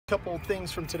Couple of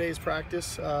things from today's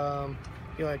practice. Kind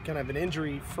of an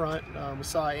injury front. We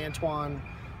saw Antoine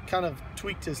kind of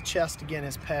tweaked his chest again,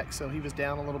 his pec, so he was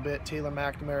down a little bit. Taylor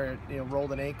McNamara,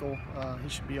 rolled an ankle. He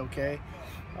should be okay.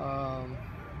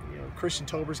 Christian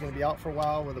Tober's going to be out for a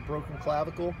while with a broken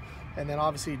clavicle, and then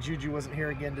obviously Juju wasn't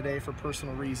here again today for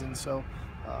personal reasons. So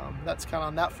that's kind of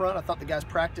on that front. I thought the guys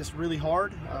practiced really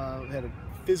hard. They had a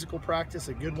physical practice,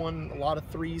 a good one, a lot of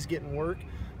threes getting work.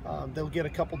 They'll get a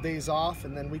couple days off,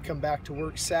 and then we come back to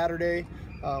work Saturday,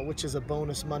 which is a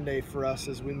bonus Monday for us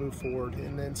as we move forward.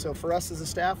 And then so for us as a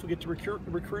staff, we get to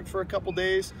recruit for a couple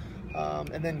days,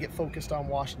 and then get focused on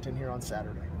Washington here on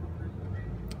Saturday.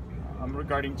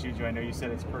 Regarding Juju, I know you said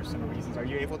it's personal reasons. Are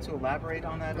you able to elaborate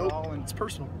on that Nope, at all? And it's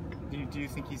personal. Do you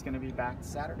think he's going to be back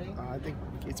Saturday? I think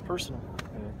it's personal,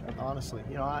 Okay. honestly.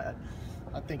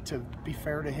 I think to be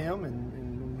fair to him, and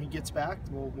when he gets back,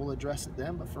 we'll address it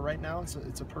then. But for right now,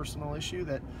 it's a personal issue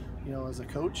that, as a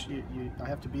coach, I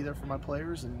have to be there for my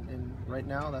players, and right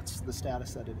now that's the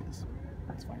status that it is.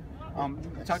 That's fine.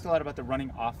 You talked a lot about the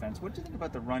running offense. What did you think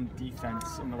about the run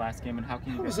defense in the last game, and how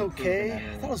can you? It was okay.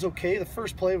 I thought it was okay. The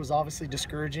first play was obviously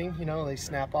discouraging. They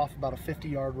snap off about a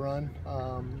 50-yard run,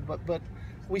 but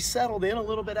we settled in a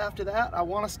little bit after that. I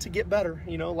want us to get better.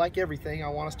 Like everything, I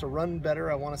want us to run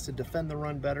better. I want us to defend the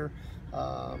run better.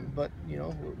 But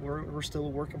we're still a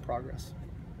work in progress.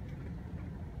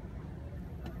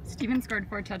 Steven scored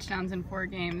 4 touchdowns in 4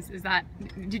 games.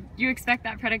 Did you expect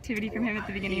that productivity from him at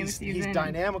the beginning of the season? He's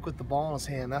dynamic with the ball in his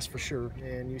hand, that's for sure.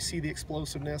 And you see the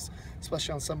explosiveness,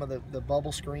 especially on some of the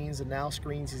bubble screens and now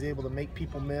screens. He's able to make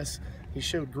people miss. He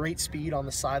showed great speed on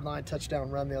the sideline touchdown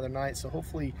run the other night. So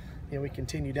hopefully, we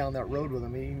continue down that road with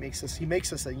him. He makes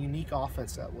us a unique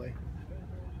offense that way.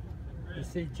 You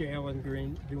see Jalen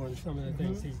Green doing some of the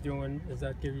things he's doing. Does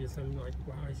that give you some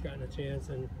wow, he's gotten a chance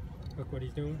and look what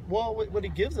he's doing? Well, what he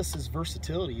gives us is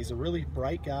versatility. He's a really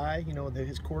bright guy.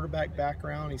 His quarterback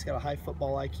background, he's got a high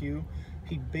football IQ.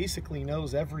 He basically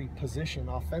knows every position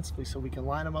offensively, so we can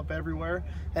line him up everywhere.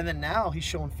 And then now he's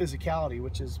showing physicality,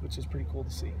 which is pretty cool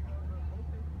to see.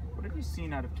 What have you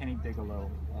seen out of Kenny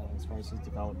Bigelow as far as his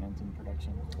development and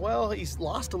production? Well, he's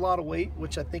lost a lot of weight,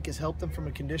 which I think has helped him from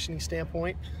a conditioning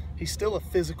standpoint. He's still a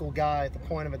physical guy at the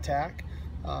point of attack.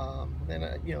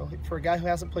 For a guy who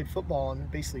hasn't played football in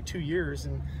basically 2 years,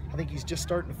 and I think he's just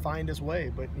starting to find his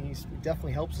way, but he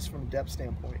definitely helps us from a depth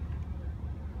standpoint.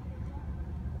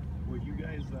 Will you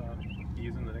guys be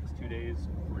using the next 2 days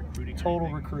for recruiting? Total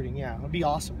recruiting, yeah. It'll be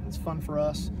awesome. It's fun for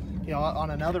us. On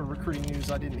another recruiting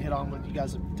news I didn't hit on, what you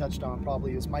guys have touched on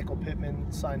probably, is Michael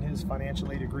Pittman signed his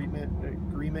financial aid agreement,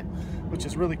 which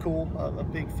is really cool. A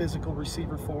big physical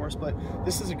receiver for us. But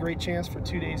this is a great chance for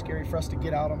 2 days, Gary, for us to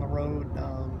get out on the road,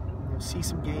 see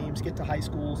some games, get to high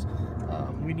schools.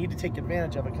 We need to take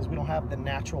advantage of it because we don't have the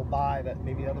natural bye that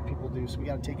maybe other people do. So we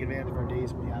got to take advantage of our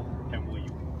days when we have them. And will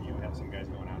you have some guys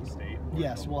going out of state?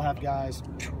 Yes, we'll have guys.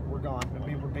 We're gone.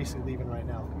 We're basically leaving right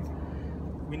now.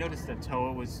 We noticed that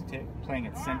Toa was playing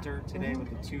at center today with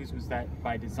the twos. Was that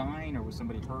by design, or was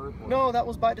somebody hurt? Or? No, that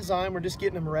was by design. We're just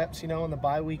getting them reps, and the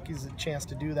bye week is a chance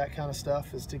to do that kind of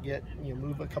stuff, is to get,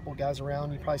 move a couple guys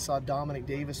around. You probably saw Dominic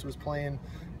Davis was playing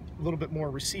a little bit more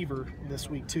receiver this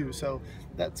week too. So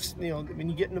that's, when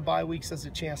you get into bye weeks, that's a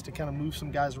chance to kind of move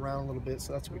some guys around a little bit.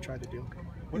 So that's what we tried to do.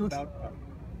 What about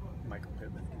Michael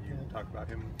Pittman? Can you talk about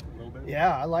him a little bit?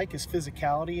 Yeah, I like his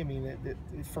physicality. I mean,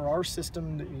 for our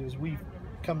system, as we've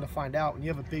come to find out, when you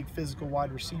have a big physical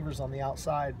wide receivers on the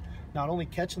outside, not only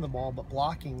catching the ball but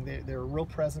blocking, they're a real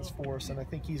presence for us, and I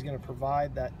think he's going to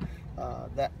provide that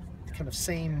kind of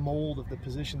same mold of the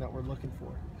position that we're looking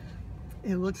for.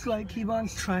 It looks like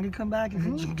Kevon's trying to come back.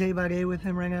 Is it day by day with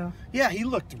him right now? Yeah, he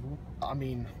looked,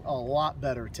 a lot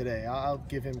better today. I'll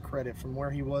give him credit from where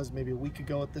he was maybe a week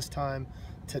ago at this time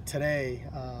to today.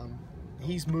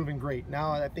 He's moving great.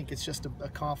 Now I think it's just a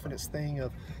confidence thing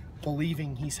of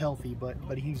believing he's healthy, but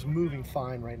he's moving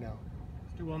fine right now.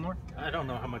 Do one more. I don't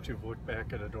know how much you've looked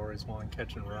back at Adorie's long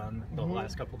catch and run the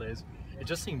last couple days. It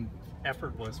just seemed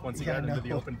effortless once he got into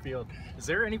the open field. Is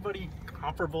there anybody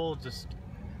comparable, just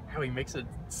how he makes it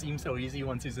seem so easy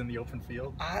once he's in the open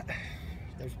field?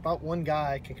 There's about one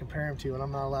guy I can compare him to, and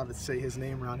I'm not allowed to say his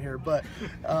name around here, but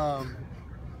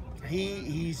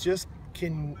he's just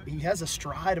he has a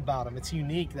stride about him. It's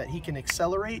unique that he can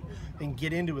accelerate and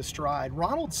get into a stride.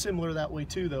 Ronald's similar that way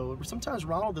too, though. Sometimes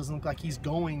Ronald doesn't look like he's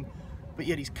going, but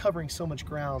yet he's covering so much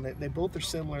ground. They both are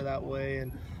similar that way,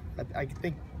 and I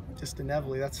think just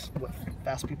inevitably that's what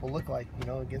fast people look like,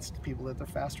 against people that they're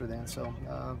faster than. So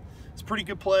it's a pretty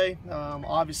good play.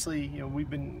 Obviously, we've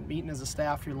been meeting as a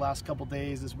staff here the last couple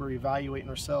days as we're evaluating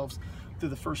ourselves through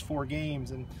the first 4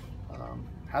 games, and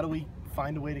how do we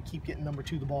find a way to keep getting number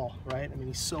 2 the ball, right? I mean,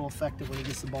 he's so effective when he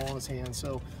gets the ball in his hands.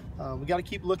 So we got to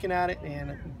keep looking at it,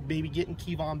 and maybe getting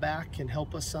Kevon back can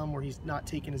help us some where he's not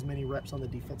taking as many reps on the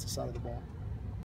defensive side of the ball.